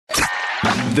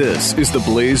This is the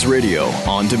Blaze Radio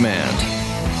on demand.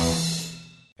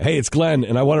 Hey, it's Glenn,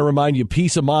 and I want to remind you,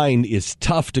 peace of mind is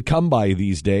tough to come by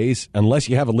these days unless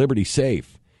you have a Liberty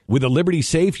Safe. With a Liberty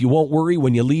Safe, you won't worry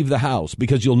when you leave the house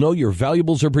because you'll know your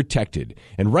valuables are protected.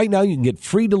 And right now, you can get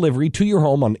free delivery to your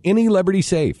home on any Liberty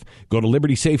Safe. Go to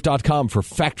LibertySafe.com for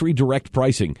factory direct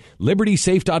pricing.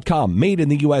 LibertySafe.com, made in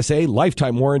the USA,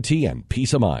 lifetime warranty, and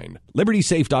peace of mind.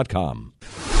 LibertySafe.com.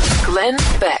 Glenn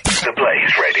Beck. The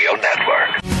Blaze Radio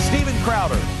Network. Steven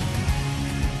Crowder,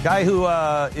 guy who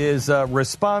is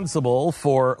responsible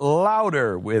for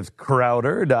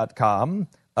louderwithcrowder.com.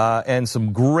 And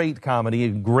some great comedy,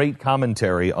 great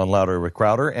commentary on Louder with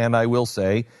Crowder. And I will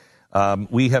say,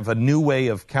 we have a new way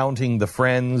of counting the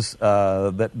friends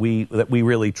that we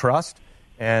really trust.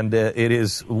 And it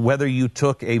is whether you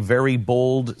took a very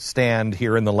bold stand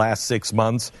here in the last 6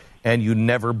 months and you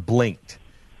never blinked.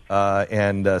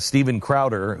 And Steven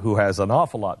Crowder, who has an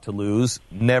awful lot to lose,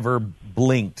 never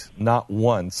blinked, not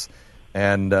once.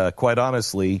 And quite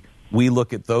honestly, we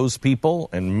look at those people,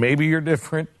 and maybe you're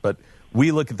different, but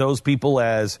we look at those people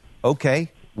as,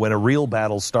 okay, when a real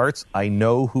battle starts, I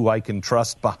know who I can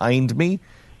trust behind me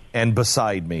and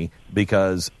beside me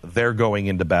because they're going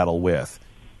into battle with.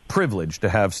 Privileged to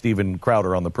have Steven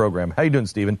Crowder on the program. How you doing,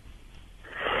 Steven?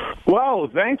 Well,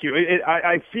 thank you.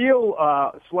 I feel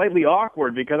slightly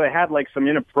awkward because I had like some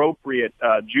inappropriate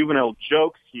juvenile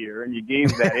jokes here, and you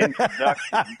gave that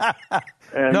introduction.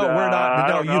 And, no, we're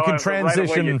not. No, you can transition.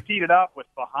 Right away you teed it up with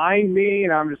behind me,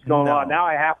 and I'm just going, well, now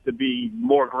I have to be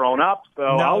more grown up, so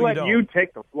I'll let you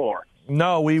take the floor.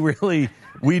 No, we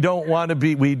don't want to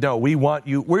be. We want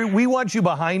you. We want you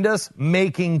behind us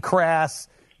making crass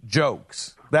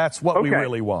jokes. That's what we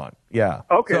really want. Yeah.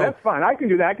 Okay, that's fine. I can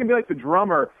do that. I can be like the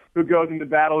drummer who goes into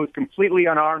battle who's completely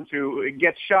unarmed, who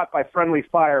gets shot by friendly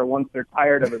fire once they're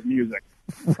tired of his music.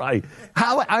 Right.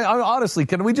 I honestly,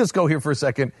 can we just go here for a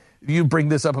second? You bring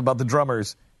this up about the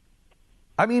drummers.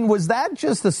 I mean, was that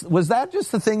just the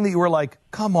thing that you were like,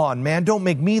 come on, man, don't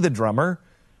make me the drummer?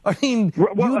 I mean,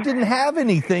 you didn't have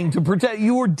anything to protect.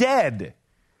 You were dead.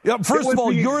 First of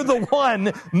all, you're the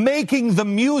one making the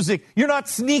music. You're not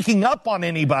sneaking up on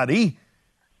anybody.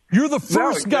 You're the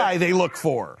first guy they look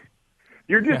for.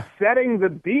 You're just setting the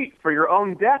beat for your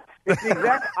own death. It's the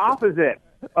exact opposite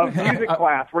of music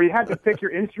class, where you had to pick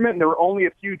your instrument and there were only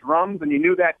a few drums, and you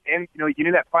knew that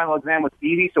final exam was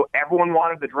easy, so everyone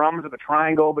wanted the drums or the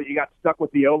triangle, but you got stuck with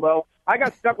the oboe. I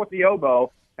got stuck with the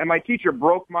oboe, and my teacher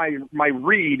broke my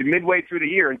reed midway through the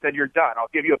year and said, "You're done. I'll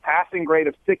give you a passing grade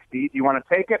of 60. Do you want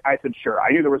to take it?" I said, "Sure." I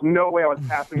knew there was no way I was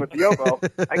passing with the oboe.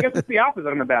 I guess it's the opposite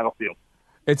on the battlefield.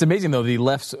 It's amazing, though, the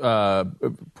left's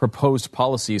proposed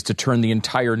policy is to turn the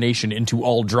entire nation into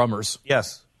all drummers.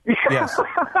 Yes. Yes.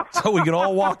 So we can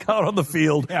all walk out on the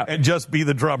field and just be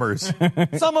the drummers.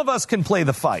 Some of us can play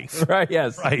the fife. Right,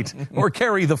 yes. Right. Or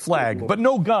carry the flag, but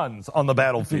no guns on the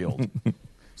battlefield.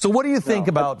 So what do you think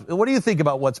about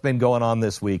what's been going on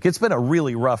this week? It's been a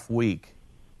really rough week.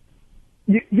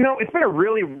 You know, it's been a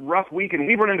really rough week, and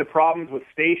we've run into problems with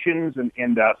stations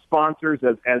and sponsors,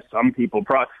 as some people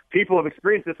have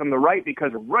experienced this on the right,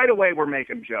 because right away we're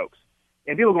making jokes.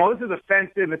 And people go, "Oh, this is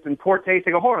offensive, it's in poor taste."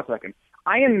 I go, hold on a second.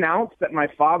 I announced that my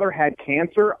father had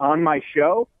cancer on my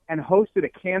show and hosted a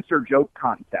cancer joke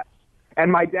contest. And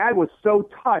my dad was so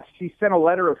touched, he sent a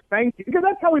letter of thank you, because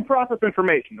that's how we process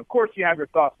information. Of course, you have your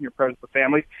thoughts and your prayers for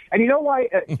families. And you know why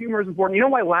humor is important? You know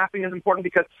why laughing is important?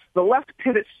 Because the left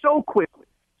pivots so quickly.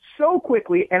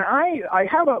 And I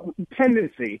have a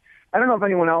tendency, I don't know if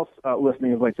anyone else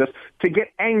listening is like this, to get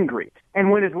angry.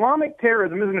 And when Islamic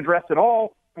terrorism isn't addressed at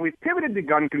all, we've pivoted to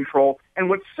gun control. And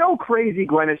what's so crazy,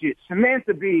 Glenn, is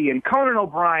Samantha Bee and Conan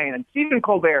O'Brien and Stephen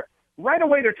Colbert, right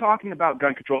away they're talking about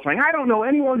gun control, saying, I don't know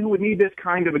anyone who would need this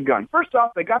kind of a gun. First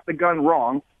off, they got the gun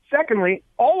wrong. Secondly,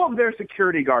 all of their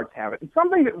security guards have it. And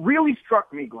something that really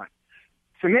struck me, Glenn,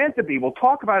 Samantha Bee, we'll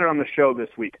talk about it on the show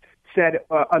this week, said,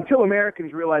 until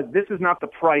Americans realize this is not the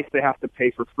price they have to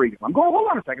pay for freedom. I'm going, hold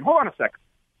on a second.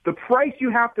 The price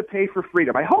you have to pay for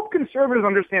freedom. I hope conservatives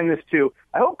understand this, too.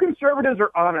 I hope conservatives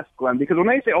are honest, Glenn, because when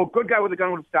they say, oh, good guy with a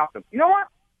gun would have stopped them. You know what?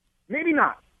 Maybe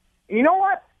not. And you know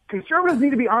what? Conservatives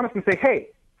need to be honest and say, hey,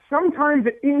 sometimes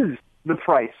it is the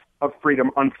price of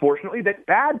freedom, unfortunately, that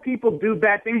bad people do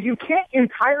bad things. You can't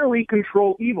entirely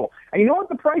control evil. And you know what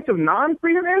the price of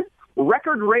non-freedom is?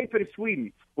 Record rape in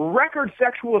Sweden, record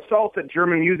sexual assaults at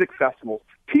German music festivals,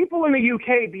 people in the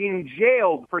UK being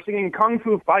jailed for singing Kung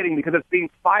Fu Fighting because it's being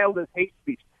filed as hate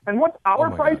speech. And what's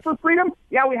our price for freedom?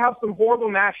 Yeah, we have some horrible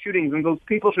mass shootings, and those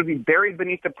people should be buried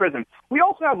beneath the prison. We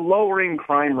also have lowering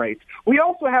crime rates. We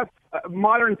also have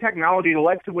modern technology, the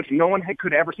likes of which no one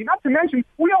could ever see. Not to mention,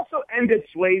 we also ended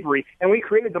slavery, and we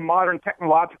created the modern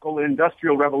technological and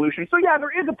industrial revolution. So, yeah,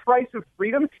 there is a price of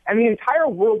freedom, and the entire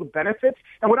world benefits.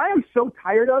 And what I am so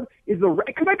tired of is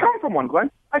because I come from one,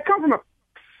 Glenn. I come from a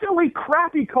silly,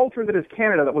 crappy culture that is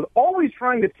Canada that was always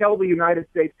trying to tell the United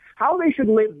States how they should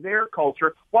live their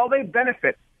culture while they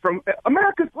benefit from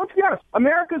America's. Let's be honest,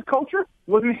 America's culture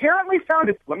was inherently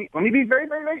founded. Let me be very,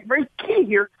 very, very, very key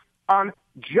here on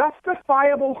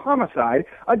justifiable homicide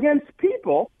against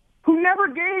people who never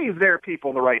gave their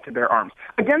people the right to bear arms,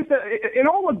 against an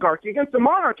oligarchy, against a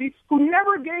monarchy who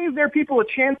never gave their people a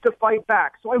chance to fight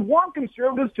back. So I want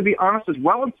conservatives to be honest as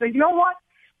well and say, you know what?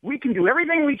 We can do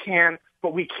everything we can,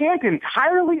 but we can't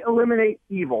entirely eliminate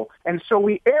evil. And so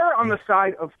we err on the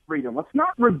side of freedom. Let's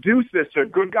not reduce this to a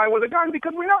good guy with a gun,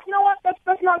 because we know, you know what?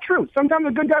 That's not true. Sometimes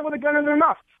a good guy with a gun isn't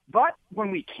enough. But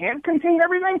when we can't contain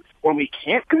everything, when we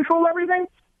can't control everything,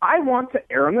 I want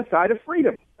to err on the side of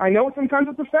freedom. I know sometimes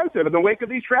it's offensive in the wake of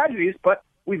these tragedies, but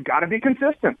we've got to be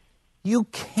consistent. You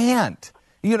can't.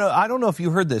 You know, I don't know if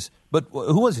you heard this, but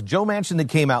who was it? Joe Manchin that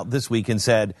came out this week and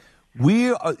said,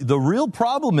 the real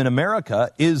problem in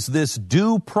America is this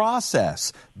due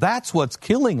process. That's what's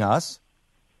killing us.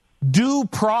 Due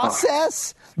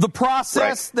process? The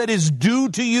process that is due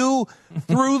to you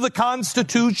through the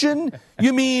Constitution?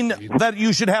 You mean that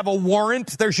you should have a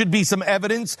warrant? There should be some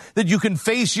evidence that you can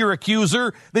face your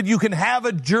accuser, that you can have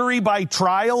a jury by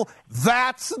trial?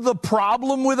 That's the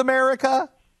problem with America?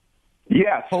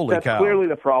 Yes, Holy that's cow. Clearly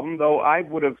the problem, though I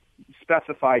would have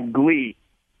specified Glee.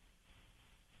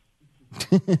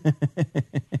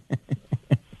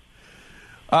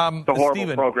 The horrible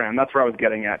Steven. program. That's where I was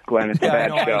getting at, Glenn. It's a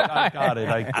bad show. I got it.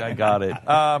 I got it.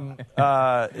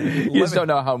 You just don't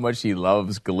know how much he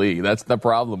loves Glee. That's the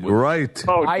problem. With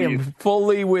Oh, I am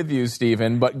fully with you,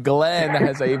 Stephen, but Glenn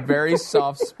has a very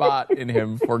soft spot in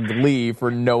him for Glee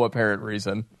for no apparent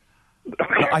reason.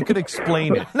 I could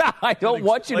explain it. No, I don't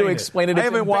want you to explain it. It's I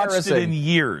haven't watched it in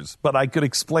years, but I could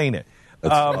explain it.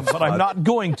 But I'm not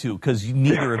going to, because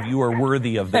neither of you are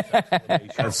worthy of this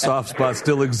explanation. That soft spot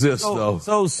still exists, though.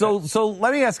 So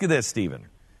let me ask you this, Stephen.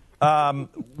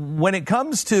 When it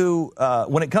comes to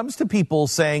people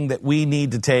saying that we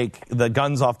need to take the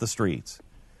guns off the streets,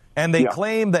 and they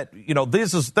claim that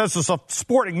this is a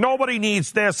sporting, nobody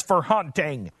needs this for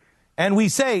hunting, and we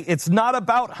say it's not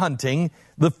about hunting.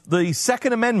 The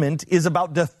Second Amendment is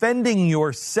about defending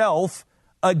yourself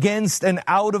against an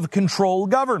out of control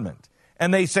government.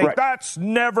 And they say, that's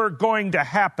never going to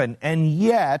happen. And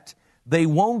yet, they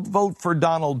won't vote for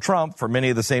Donald Trump for many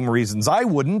of the same reasons I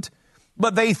wouldn't,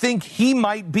 but they think he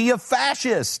might be a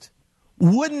fascist.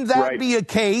 Wouldn't that be a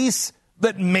case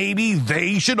that maybe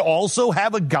they should also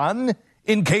have a gun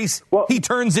in case he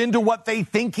turns into what they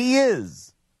think he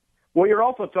is? Well, you're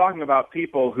also talking about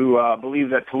people who believe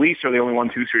that police are the only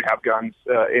ones who should have guns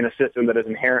in a system that is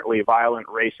inherently violent,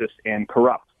 racist, and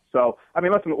corrupt. So, I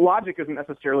mean, listen, logic isn't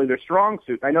necessarily their strong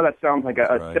suit. I know that sounds like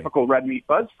a typical red meat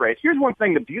buzz phrase. Here's one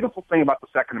thing, the beautiful thing about the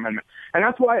Second Amendment, and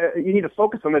that's why you need to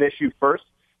focus on that issue first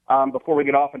before we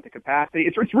get off into capacity.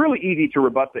 It's really easy to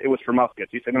rebut that it was for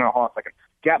muskets. You say, no, hold on a second.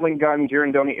 Gatling gun,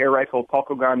 Girandoni air rifle,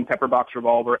 Polko gun, pepper box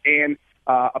revolver, and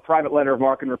a private letter of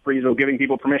marque and reprisal giving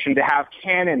people permission to have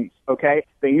cannons, okay?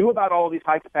 They knew about all of these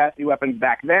high-capacity weapons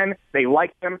back then. They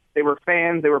liked them. They were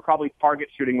fans. They were probably target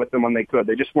shooting with them when they could.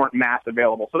 They just weren't mass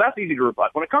available. So that's easy to rebut.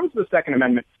 When it comes to the Second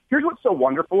Amendment, here's what's so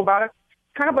wonderful about it.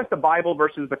 It's kind of like the Bible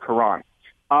versus the Quran.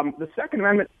 The Second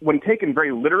Amendment, when taken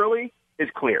very literally, is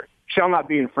clear. Shall not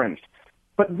be infringed.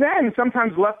 But then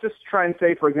sometimes leftists try and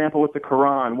say, for example, with the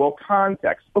Quran, well,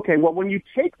 context. Okay, well, when you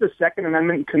take the Second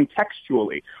Amendment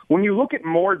contextually, when you look at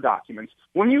more documents,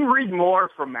 when you read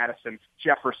more from Madison,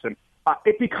 Jefferson,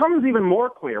 it becomes even more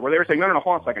clear where they're saying, no,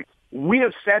 hold on a second. We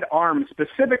have said arms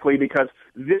specifically because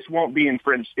this won't be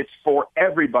infringed. It's for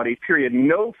everybody, period.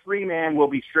 No free man will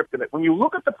be stripped of it. When you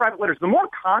look at the private letters, the more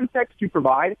context you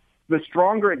provide, the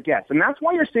stronger it gets. And that's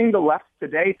why you're seeing the left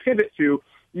today pivot to,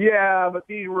 yeah, but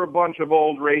these were a bunch of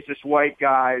old racist white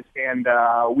guys, and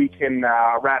we can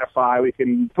ratify, we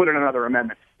can put in another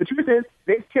amendment. The truth is,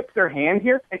 they've tipped their hand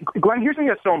here. And Glenn, here's something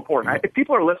that's so important. If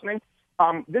people are listening,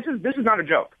 this is not a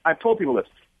joke. I've told people this.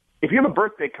 If you have a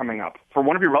birthday coming up for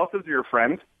one of your relatives or your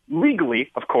friends, legally,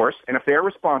 of course, and if they're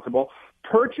responsible,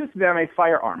 purchase them a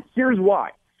firearm. Here's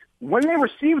why. When they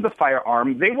receive the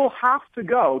firearm, they will have to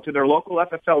go to their local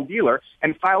FFL dealer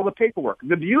and file the paperwork.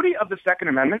 The beauty of the Second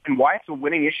Amendment and why it's a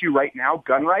winning issue right now,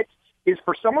 gun rights, is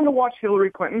for someone to watch Hillary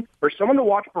Clinton or someone to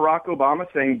watch Barack Obama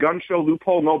saying gun show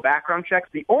loophole, no background checks.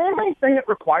 The only thing it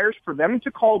requires for them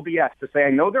to call BS, to say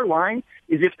I know they're lying,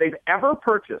 is if they've ever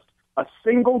purchased a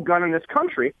single gun in this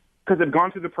country because they've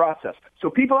gone through the process. So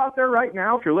people out there right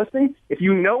now, if you're listening, if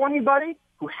you know anybody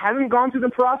who hasn't gone through the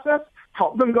process,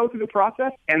 help them go through the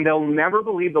process, and they'll never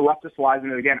believe the leftist lies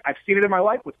in it again. I've seen it in my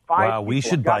life with 5 people. Wow, we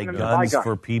should buy guns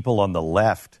for people on the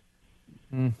left.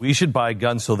 We should buy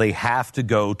guns so they have to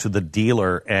go to the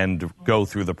dealer and go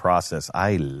through the process.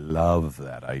 I love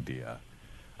that idea.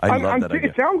 I love that idea.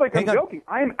 It sounds like I'm joking.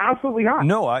 I am absolutely not.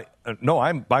 No,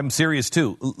 I'm serious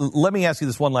too. Let me ask you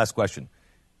this one last question.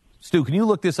 Stu, can you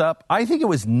look this up? I think it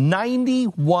was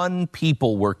 91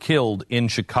 people were killed in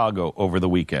Chicago over the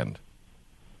weekend.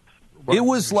 It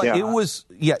was like it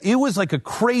was like a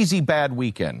crazy bad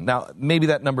weekend. Now, maybe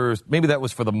that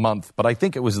was for the month, but I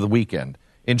think it was the weekend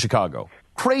in Chicago.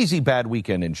 Crazy bad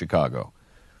weekend in Chicago.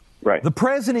 Right. The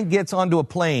president gets onto a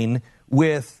plane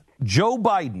with Joe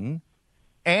Biden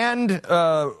and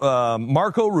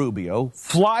Marco Rubio,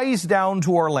 flies down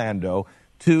to Orlando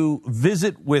to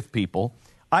visit with people.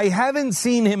 I haven't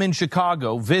seen him in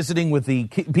Chicago visiting with the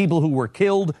people who were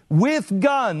killed with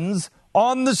guns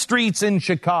on the streets in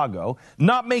Chicago,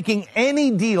 not making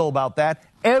any deal about that.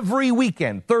 Every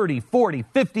weekend, 30, 40,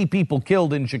 50 people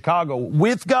killed in Chicago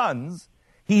with guns.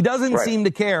 He doesn't seem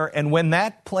to care. And when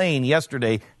that plane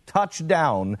yesterday touched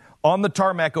down on the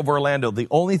tarmac of Orlando, the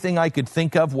only thing I could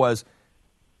think of was,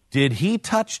 did he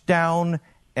touch down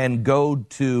and go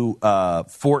to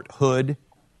Fort Hood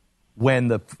when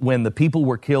the people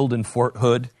were killed in Fort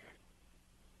Hood?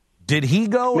 Did he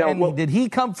go did he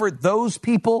comfort those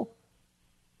people?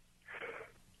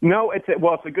 No, it's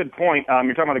a good point.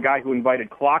 You're talking about a guy who invited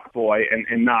Clock Boy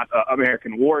and not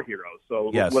American war heroes.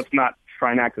 So let's not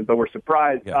try and act as though we're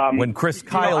surprised. Yeah. When Chris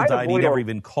Kyle died, he never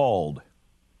even called.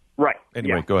 Right.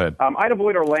 Anyway, go ahead. I'd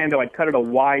avoid Orlando. I'd cut it a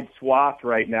wide swath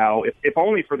right now, if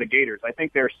only for the Gators. I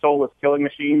think they're soulless killing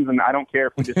machines, and I don't care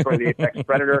if we destroy the apex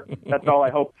predator. That's all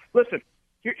I hope. Listen,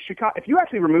 if you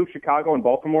actually remove Chicago and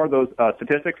Baltimore, those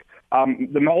statistics,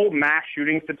 the whole mass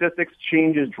shooting statistics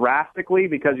changes drastically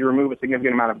because you remove a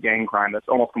significant amount of gang crime that's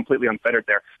almost completely unfettered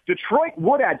there. Detroit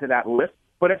would add to that list,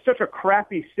 but it's such a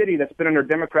crappy city that's been under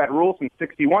Democrat rule since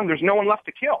 '61, there's no one left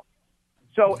to kill.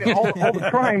 So all the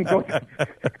crime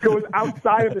goes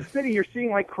outside of the city. You're seeing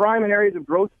like crime in areas of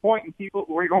Grosse Pointe and people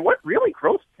where you're going, what, really?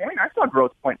 Grosse Pointe? I saw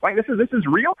Grosse Pointe. Like, this is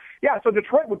real? Yeah, so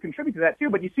Detroit would contribute to that too.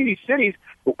 But you see these cities,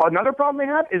 another problem they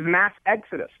have is mass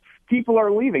exodus. People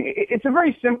are leaving. It's a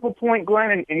very simple point,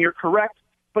 Glenn, and you're correct.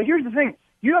 But here's the thing.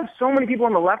 You have so many people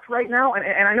on the left right now, and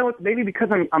I know it's maybe because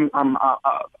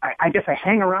I guess I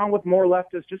hang around with more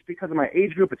leftists just because of my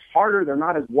age group. It's harder. They're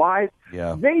not as wise.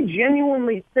 Yeah. They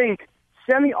genuinely think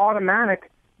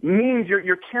semi-automatic means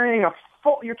you're carrying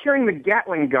the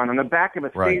Gatling gun on the back of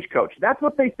a stagecoach. That's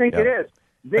what they think it is.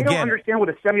 They don't understand what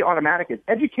a semi-automatic is.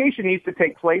 Education needs to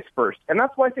take place first, and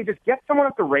that's why I say just get someone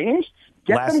at the range,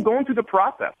 them going through the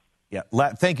process. Yeah,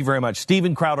 thank you very much.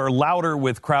 Steven Crowder, louder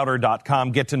with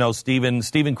Crowder.com. Get to know Steven.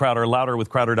 Steven Crowder, louder with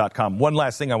Crowder.com. One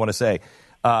last thing I want to say.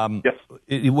 Yes.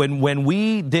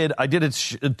 I did a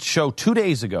show 2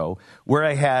 days ago where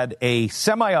I had a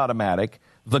semi-automatic,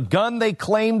 the gun they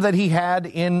claimed that he had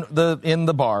in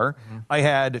the bar. Mm-hmm. I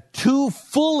had 2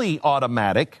 fully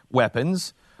automatic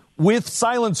weapons with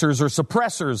silencers or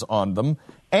suppressors on them,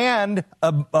 and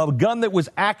a gun that was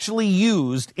actually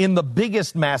used in the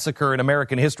biggest massacre in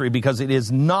American history, because it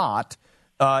is not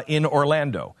in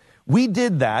Orlando. We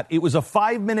did that. It was a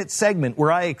 5-minute segment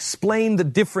where I explained the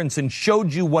difference and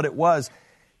showed you what it was.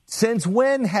 Since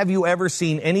when have you ever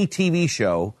seen any TV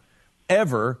show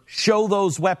ever show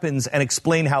those weapons and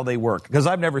explain how they work? Because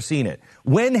I've never seen it.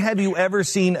 When have you ever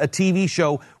seen a TV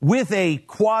show with a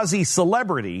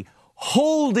quasi-celebrity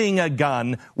holding a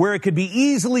gun where it could be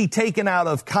easily taken out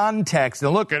of context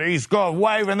and look at these guns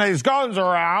waving these guns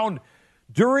around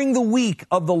during the week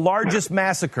of the largest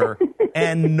massacre,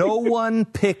 and no one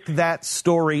picked that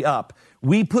story up?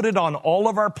 We put it on all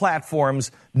of our platforms.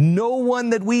 No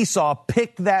one that we saw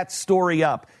picked that story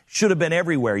up. Should have been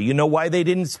everywhere. You know why they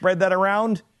didn't spread that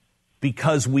around?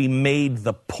 Because we made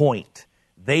the point.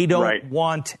 They don't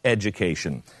want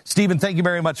education. Stephen, thank you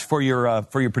very much for your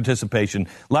participation.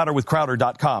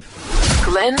 Louderwithcrowder.com.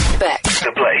 Glenn Beck.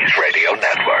 The Blaze Radio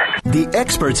Network. The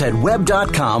experts at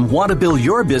Web.com want to build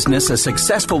your business a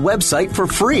successful website for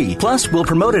free. Plus, we'll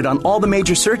promote it on all the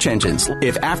major search engines.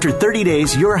 If after 30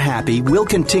 days you're happy, we'll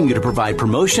continue to provide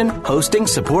promotion, hosting,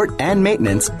 support, and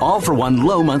maintenance, all for one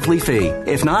low monthly fee.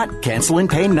 If not, cancel and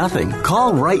pay nothing.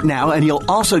 Call right now and you'll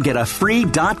also get a free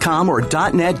 .com or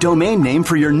 .net domain name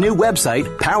for your new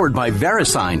website, powered by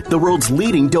VeriSign, the world's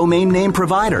leading domain name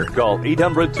provider. Call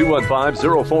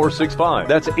 800-215-0465.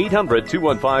 That's 800-215-0465.